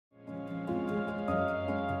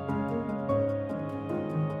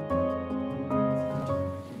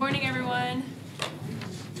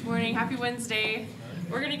morning. Happy Wednesday.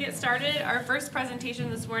 We're going to get started. Our first presentation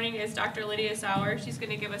this morning is Dr. Lydia Sauer. She's going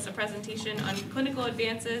to give us a presentation on clinical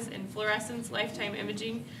advances in fluorescence, lifetime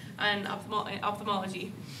imaging, and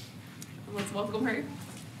ophthalmology. Let's welcome her.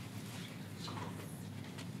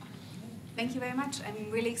 Thank you very much. I'm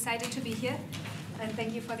really excited to be here, and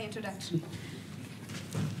thank you for the introduction.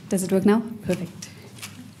 Does it work now? Perfect.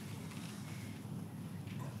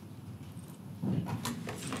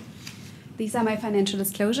 These are my financial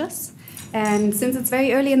disclosures. And since it's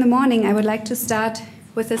very early in the morning, I would like to start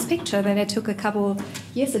with this picture that I took a couple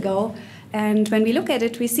years ago. And when we look at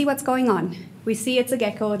it, we see what's going on. We see it's a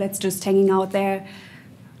gecko that's just hanging out there,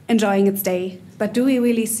 enjoying its day. But do we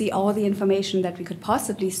really see all the information that we could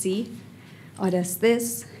possibly see? Or does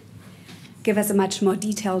this give us a much more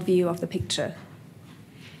detailed view of the picture?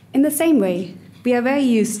 In the same way, we are very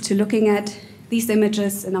used to looking at these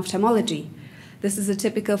images in ophthalmology. This is a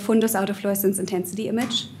typical fundus autofluorescence intensity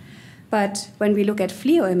image. But when we look at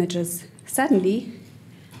FLIO images, suddenly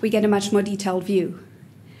we get a much more detailed view.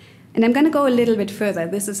 And I'm going to go a little bit further.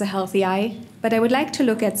 This is a healthy eye, but I would like to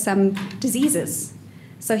look at some diseases.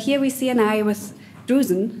 So here we see an eye with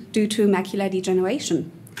drusen due to macular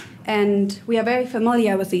degeneration. And we are very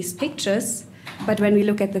familiar with these pictures, but when we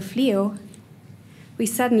look at the FLIO, we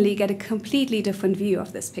suddenly get a completely different view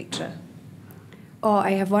of this picture. Or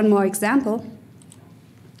I have one more example.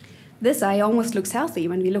 This eye almost looks healthy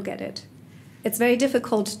when we look at it. It's very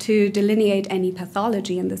difficult to delineate any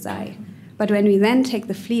pathology in this eye. But when we then take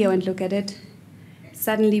the FLIO and look at it,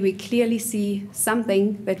 suddenly we clearly see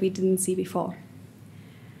something that we didn't see before.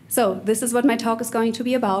 So this is what my talk is going to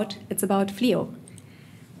be about. It's about FLIO.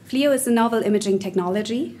 FLIO is a novel imaging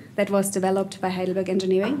technology that was developed by Heidelberg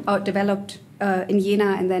Engineering, or developed in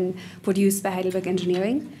Jena and then produced by Heidelberg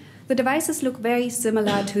Engineering. The devices look very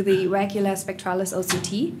similar to the regular spectralis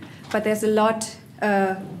OCT, but there's a lot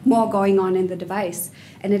more going on in the device.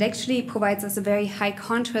 And it actually provides us a very high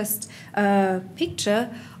contrast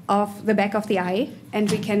picture of the back of the eye, and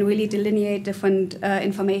we can really delineate different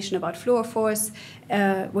information about fluorophores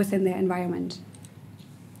within their environment.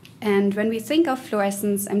 And when we think of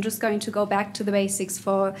fluorescence, I'm just going to go back to the basics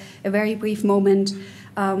for a very brief moment.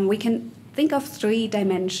 We can think of three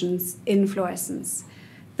dimensions in fluorescence.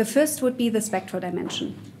 The first would be the spectral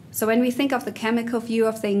dimension. So when we think of the chemical view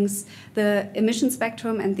of things, the emission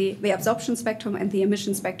spectrum and the absorption spectrum and the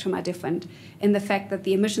emission spectrum are different in the fact that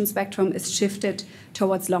the emission spectrum is shifted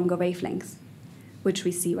towards longer wavelengths, which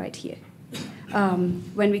we see right here.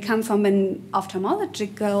 When we come from an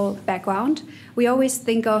ophthalmological background, we always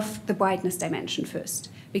think of the brightness dimension first,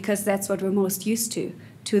 because that's what we're most used to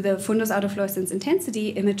the fundus autofluorescence intensity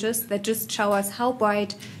images that just show us how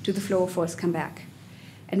bright do the fluorophores come back.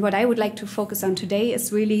 And what I would like to focus on today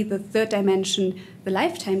is really the third dimension, the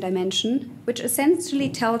lifetime dimension, which essentially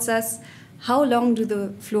tells us how long do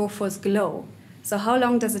the fluorophores glow. So how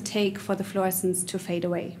long does it take for the fluorescence to fade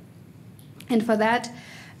away? And for that,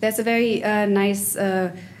 there's a very nice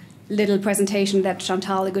little presentation that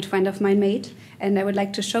Chantal, a good friend of mine, made. And I would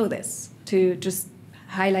like to show this to just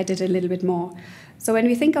highlight it a little bit more. So when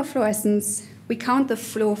we think of fluorescence, we count the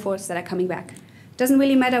fluorophores that are coming back. Doesn't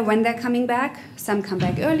really matter when they're coming back. Some come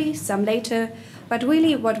back early, some later. But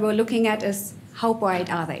really what we're looking at is how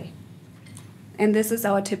bright are they? And this is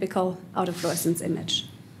our typical autofluorescence image.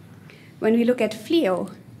 When we look at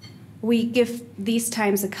FLIO, we give these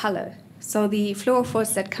times a color. So the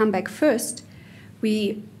fluorophores that come back first,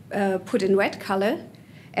 we put in red color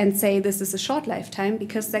and say this is a short lifetime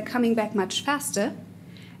because they're coming back much faster.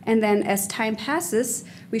 And then as time passes,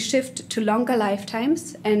 we shift to longer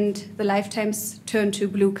lifetimes, and the lifetimes turn to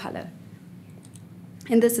blue color.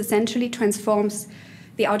 And this essentially transforms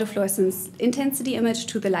the autofluorescence intensity image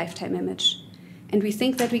to the lifetime image. And we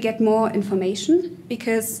think that we get more information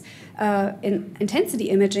because in intensity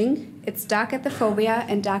imaging, it's dark at the fovea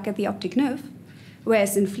and dark at the optic nerve,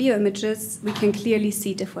 whereas in FLIO images, we can clearly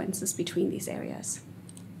see differences between these areas.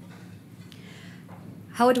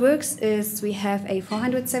 How it works is we have a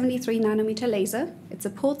 473 nanometer laser. It's a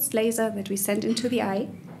pulsed laser that we send into the eye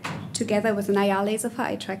together with an IR laser for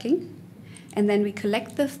eye tracking. And then we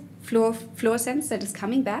collect the fluorescence that is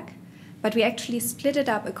coming back, but we actually split it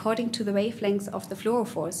up according to the wavelengths of the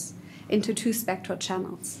fluorophores into two spectral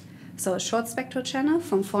channels. So a short spectral channel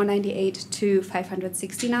from 498 to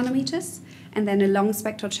 560 nanometers, and then a long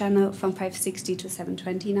spectral channel from 560 to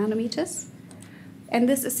 720 nanometers. And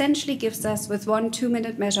this essentially gives us, with one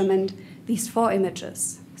 2-minute measurement, these 4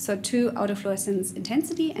 images. So 2 autofluorescence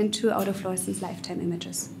intensity and 2 autofluorescence lifetime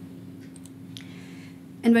images.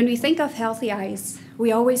 And when we think of healthy eyes, we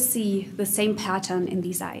always see the same pattern in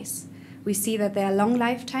these eyes. We see that there are long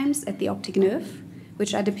lifetimes at the optic nerve,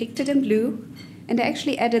 which are depicted in blue. And I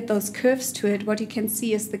actually added those curves to it. What you can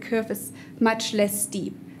see is the curve is much less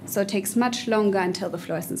steep, so it takes much longer until the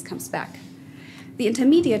fluorescence comes back. The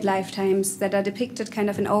intermediate lifetimes that are depicted kind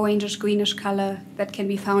of in orangish, greenish color that can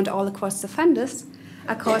be found all across the fundus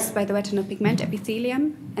are caused by the retinal pigment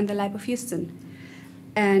epithelium and the lipofuscin.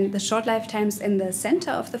 And the short lifetimes in the center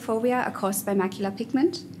of the fovea are caused by macular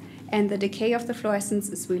pigment, and the decay of the fluorescence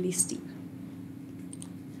is really steep.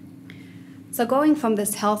 So going from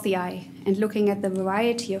this healthy eye and looking at the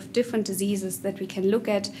variety of different diseases that we can look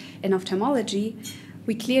at in ophthalmology,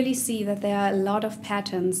 we clearly see that there are a lot of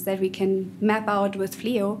patterns that we can map out with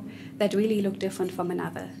FLIO that really look different from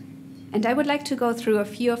another. And I would like to go through a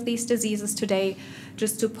few of these diseases today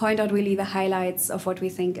just to point out really the highlights of what we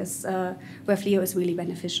think is where FLIO is really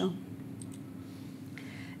beneficial.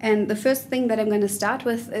 And the first thing that I'm going to start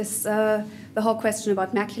with is the whole question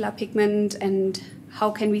about macular pigment and how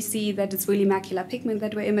can we see that it's really macular pigment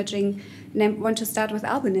that we're imaging. And I want to start with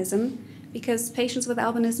albinism, because patients with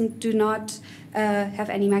albinism do not have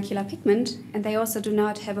any macular pigment, and they also do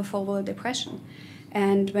not have a foveal depression.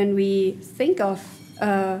 And when we think of,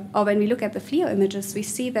 or when we look at the FLIO images, we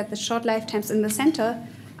see that the short lifetimes in the center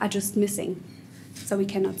are just missing. So we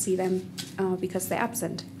cannot see them because they're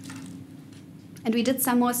absent. And we did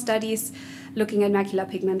some more studies looking at macular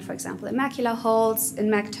pigment, for example, in macular holes, in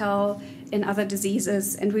MACTEL, in other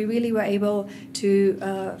diseases, and we really were able to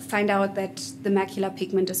find out that the macular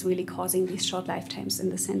pigment is really causing these short lifetimes in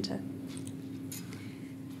the center.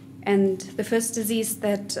 And the first disease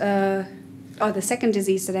that, or the second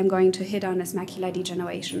disease that I'm going to hit on is macular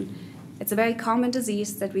degeneration. It's a very common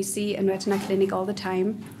disease that we see in retina clinic all the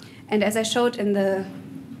time. And as I showed in the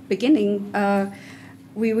beginning,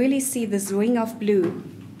 we really see this ring of blue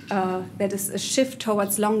that is a shift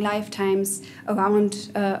towards long lifetimes around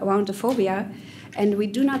the fovea, and we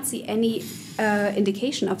do not see any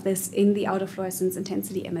indication of this in the autofluorescence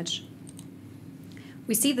intensity image.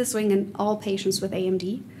 We see this ring in all patients with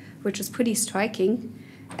AMD, which is pretty striking,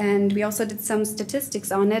 and we also did some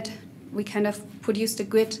statistics on it. We kind of produced a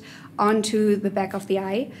grid onto the back of the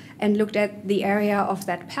eye and looked at the area of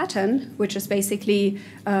that pattern, which is basically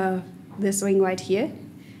this ring right here.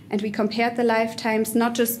 And we compared the lifetimes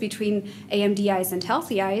not just between AMD eyes and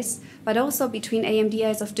healthy eyes, but also between AMD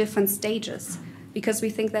eyes of different stages, because we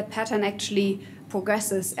think that pattern actually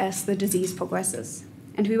progresses as the disease progresses.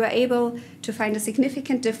 And we were able to find a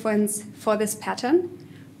significant difference for this pattern,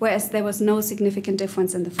 whereas there was no significant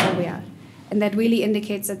difference in the fovea. And that really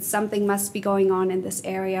indicates that something must be going on in this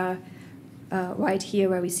area right here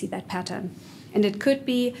where we see that pattern. And it could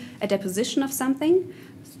be a deposition of something,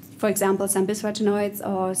 for example, some bisretinoids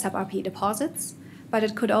or sub-RPE deposits, but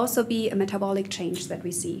it could also be a metabolic change that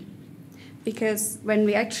we see. Because when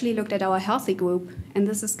we actually looked at our healthy group, and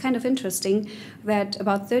this is kind of interesting, that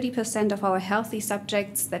about 30% of our healthy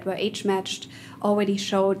subjects that were age-matched already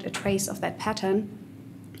showed a trace of that pattern.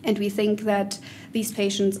 And we think that these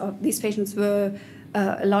patients were,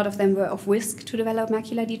 a lot of them were of risk to develop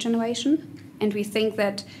macular degeneration. And we think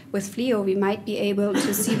that with FLIO, we might be able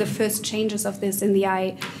to see the first changes of this in the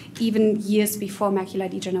eye even years before macular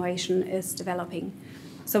degeneration is developing.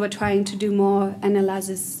 So we're trying to do more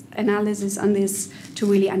analysis on this to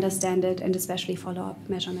really understand it and especially follow-up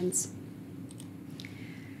measurements.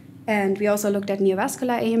 And we also looked at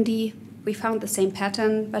neovascular AMD. We found the same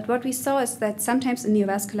pattern, but what we saw is that sometimes in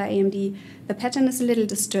neovascular AMD, the pattern is a little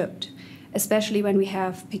disturbed, especially when we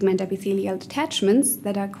have pigment epithelial detachments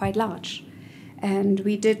that are quite large. And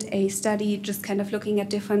we did a study just kind of looking at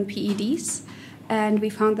different PEDs, and we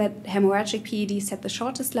found that hemorrhagic PEDs had the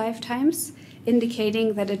shortest lifetimes,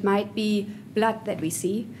 indicating that it might be blood that we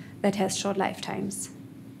see that has short lifetimes.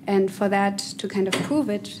 And for that, to kind of prove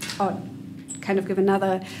it, or kind of give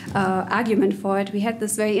another argument for it, we had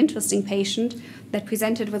this very interesting patient that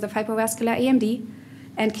presented with a fibrovascular AMD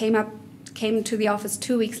and came to the office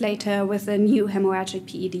 2 weeks later with a new hemorrhagic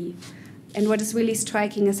PED. And what is really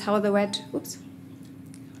striking is how the red,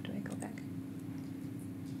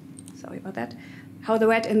 how the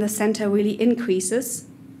red in the center really increases.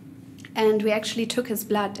 And we actually took his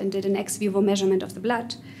blood and did an ex vivo measurement of the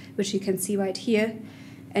blood, which you can see right here.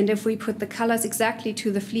 And if we put the colors exactly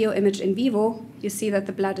to the FLIO image in vivo, you see that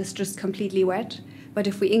the blood is just completely wet. But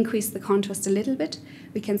if we increase the contrast a little bit,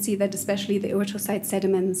 we can see that especially the erythrocyte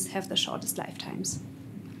sediments have the shortest lifetimes,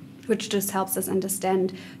 which just helps us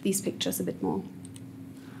understand these pictures a bit more.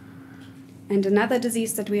 And another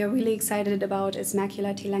disease that we are really excited about is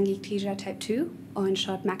macular telangiectasia type 2, or in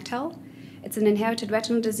short MACTEL. It's an inherited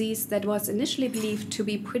retinal disease that was initially believed to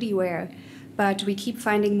be pretty rare, but we keep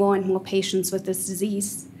finding more and more patients with this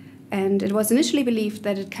disease. And it was initially believed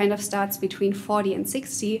that it kind of starts between 40 and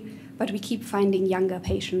 60, but we keep finding younger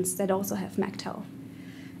patients that also have MACTEL.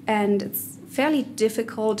 And it's fairly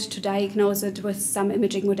difficult to diagnose it with some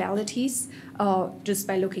imaging modalities, just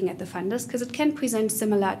by looking at the fundus, because it can present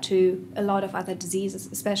similar to a lot of other diseases,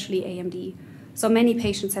 especially AMD. So many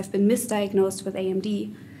patients have been misdiagnosed with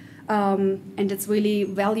AMD, and it's really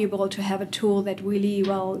valuable to have a tool that really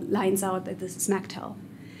well lines out that this is MACTEL.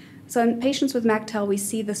 So in patients with MACTEL, we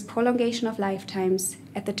see this prolongation of lifetimes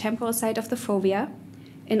at the temporal side of the fovea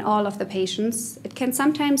in all of the patients. It can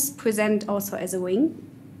sometimes present also as a wing.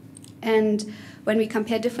 And when we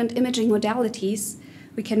compare different imaging modalities,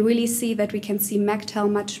 we can really see that we can see MACTEL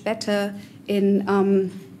much better in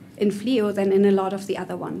FLIO than in a lot of the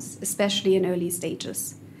other ones, especially in early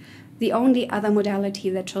stages. The only other modality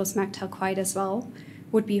that shows MACTEL quite as well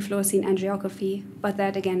would be fluorescein angiography, but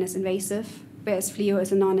that again is invasive, whereas FLIO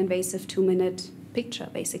is a non-invasive 2-minute picture,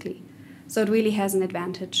 basically. So it really has an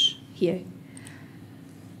advantage here.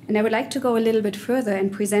 And I would like to go a little bit further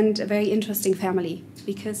and present a very interesting family,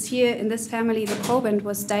 because here in this family, the proband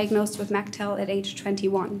was diagnosed with MACTEL at age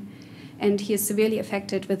 21, and he is severely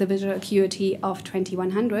affected with a visual acuity of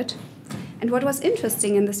 2100. And what was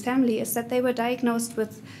interesting in this family is that they were diagnosed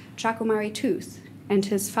with Charcot-Marie tooth, and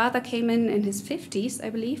his father came in his 50s, I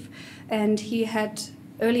believe, and he had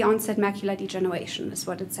early onset macular degeneration, is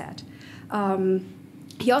what it said.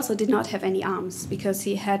 He also did not have any arms because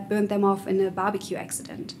he had burned them off in a barbecue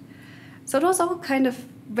accident. So it was all kind of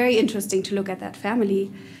very interesting to look at that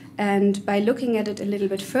family. And by looking at it a little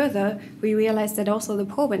bit further, we realized that also the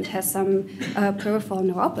proband has some peripheral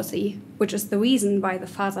neuropathy, which is the reason why the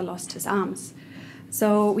father lost his arms.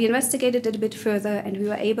 So we investigated it a bit further, and we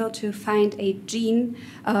were able to find a gene.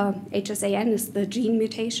 HSAN is the gene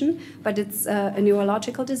mutation, but it's a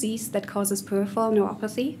neurological disease that causes peripheral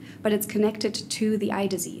neuropathy, but it's connected to the eye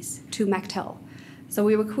disease, to MACTEL. So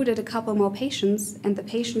we recruited a couple more patients, and the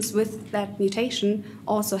patients with that mutation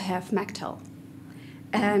also have MACTEL.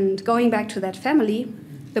 And going back to that family,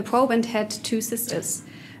 the proband had 2 sisters.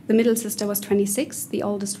 The middle sister was 26, the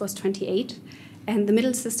oldest was 28, and the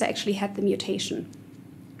middle sister actually had the mutation,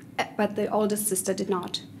 but the oldest sister did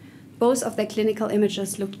not. Both of their clinical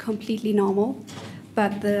images looked completely normal,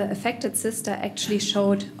 but the affected sister actually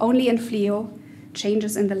showed only in FLIO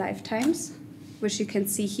changes in the lifetimes, which you can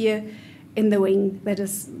see here in the wing, that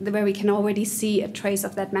is where we can already see a trace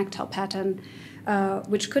of that MACTEL pattern,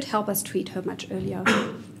 which could help us treat her much earlier.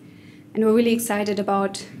 And we're really excited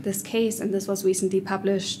about this case, and this was recently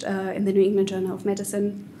published in the New England Journal of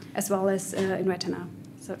Medicine, as well as in Retina.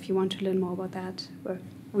 So if you want to learn more about that, we're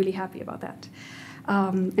really happy about that.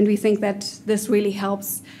 And we think that this really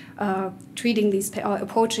helps treating these, or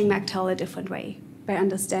approaching MACTEL a different way by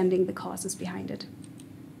understanding the causes behind it.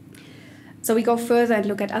 So we go further and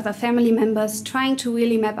look at other family members, trying to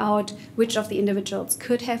really map out which of the individuals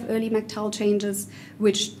could have early MACTEL changes,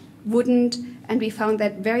 which wouldn't. And we found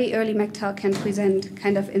that very early MACTEL can present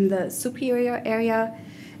kind of in the superior area,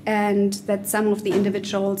 and that some of the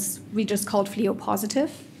individuals we just called FLIO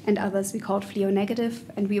positive, and others we called FLIO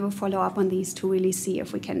negative, and we will follow up on these to really see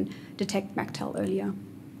if we can detect MACTEL earlier.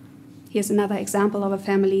 Here's another example of a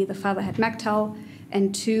family. The father had MACTEL,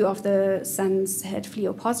 and 2 of the sons had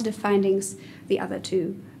FLIO positive findings. The other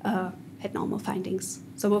 2 had normal findings.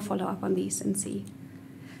 So we'll follow up on these and see.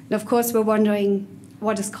 And of course, we're wondering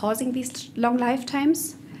what is causing these long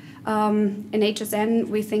lifetimes. In HSN,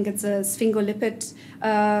 we think it's a sphingolipid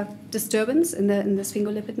disturbance in the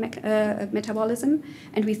sphingolipid metabolism,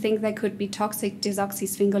 and we think there could be toxic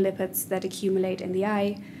desoxysphingolipids that accumulate in the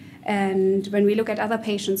eye. And when we look at other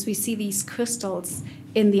patients, we see these crystals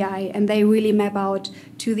in the eye, and they really map out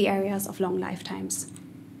to the areas of long lifetimes.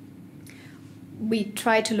 We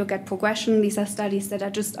try to look at progression. These are studies that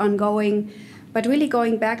are just ongoing, but really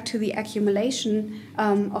going back to the accumulation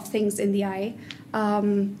of things in the eye.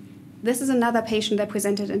 This is another patient that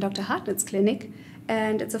presented in Dr. Hartnett's clinic,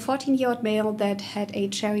 and it's a 14-year-old male that had a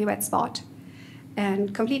cherry red spot.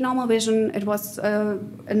 And complete normal vision. It was a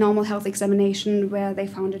normal health examination where they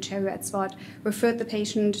found a cherry red spot, referred the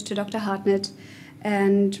patient to Dr. Hartnett,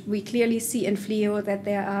 and we clearly see in FLIO that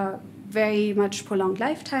there are very much prolonged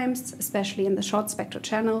lifetimes, especially in the short spectral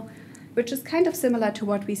channel, which is kind of similar to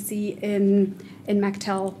what we see in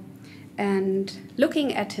MACTEL. And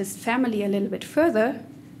looking at his family a little bit further,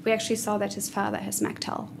 we actually saw that his father has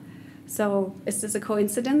MACTEL. So is this a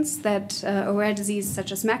coincidence that a rare disease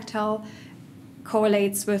such as MACTEL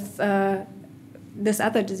correlates with this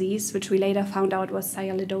other disease, which we later found out was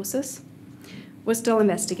sialidosis? We're still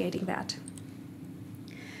investigating that.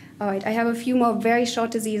 All right, I have a few more very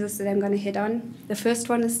short diseases that I'm going to hit on. The first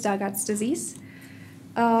one is Stargardt's disease.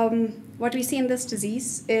 What we see in this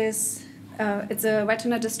disease is it's a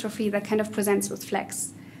retinal dystrophy that kind of presents with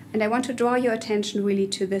flecks. And I want to draw your attention really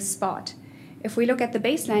to this spot. If we look at the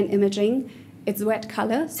baseline imaging, it's red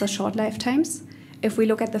color, so short lifetimes. If we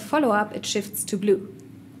look at the follow-up, it shifts to blue.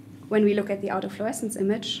 When we look at the autofluorescence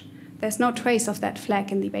image, there's no trace of that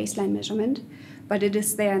fleck in the baseline measurement, but it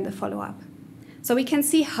is there in the follow-up. So we can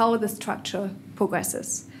see how the structure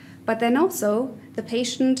progresses. But then also, the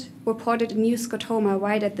patient reported a new scotoma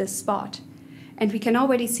right at this spot. And we can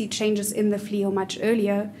already see changes in the FLIO much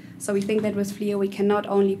earlier. So we think that with FLIO, we can not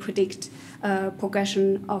only predict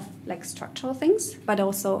progression of like structural things, but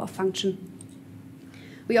also of function.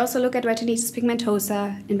 We also look at retinitis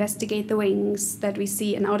pigmentosa, investigate the wings that we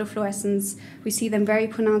see in autofluorescence. We see them very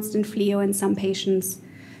pronounced in FLIO in some patients.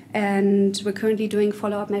 And we're currently doing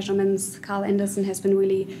follow-up measurements. Carl Anderson has been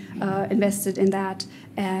really invested in that.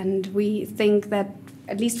 And we think that,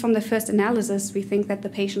 at least from the first analysis, we think that the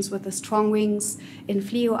patients with the strong wings in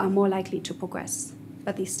FLIO are more likely to progress.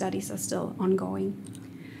 But these studies are still ongoing.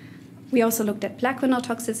 We also looked at plaquenil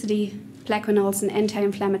toxicity. Plaquenil is an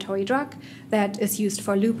anti-inflammatory drug that is used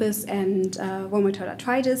for lupus and rheumatoid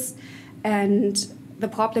arthritis. And the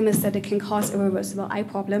problem is that it can cause irreversible eye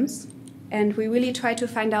problems. And we really try to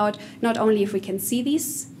find out not only if we can see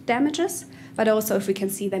these damages, but also if we can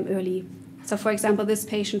see them early. So for example, this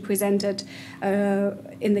patient presented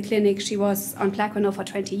in the clinic. She was on plaquenil for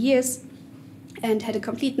 20 years and had a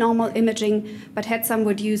complete normal imaging, but had some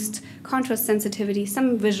reduced contrast sensitivity,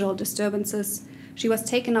 some visual disturbances. She was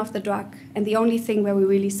taken off the drug, and the only thing where we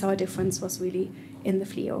really saw a difference was really in the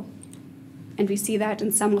FLIO. And we see that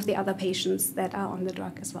in some of the other patients that are on the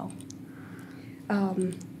drug as well.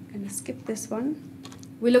 I'm going to skip this one.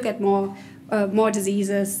 We look at more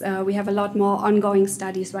diseases. We have a lot more ongoing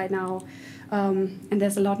studies right now, and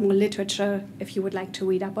there's a lot more literature if you would like to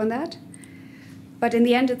read up on that. But in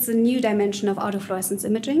the end, it's a new dimension of autofluorescence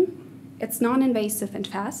imaging. It's non-invasive and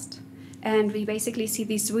fast, and we basically see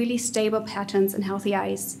these really stable patterns in healthy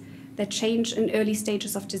eyes that change in early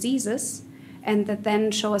stages of diseases and that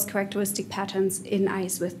then show us characteristic patterns in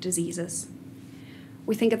eyes with diseases.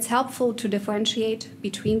 We think it's helpful to differentiate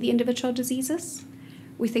between the individual diseases.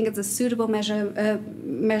 We think it's a suitable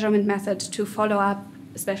measurement method to follow up,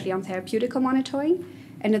 especially on therapeutical monitoring,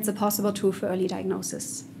 and it's a possible tool for early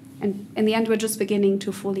diagnosis. And in the end, we're just beginning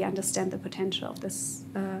to fully understand the potential of this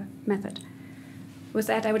method. With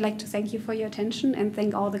that, I would like to thank you for your attention and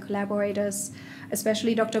thank all the collaborators,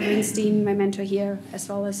 especially Dr. Greenstein, my mentor here, as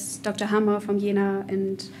well as Dr. Hammer from Jena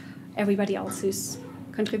and everybody else who's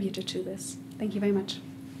contributed to this. Thank you very much.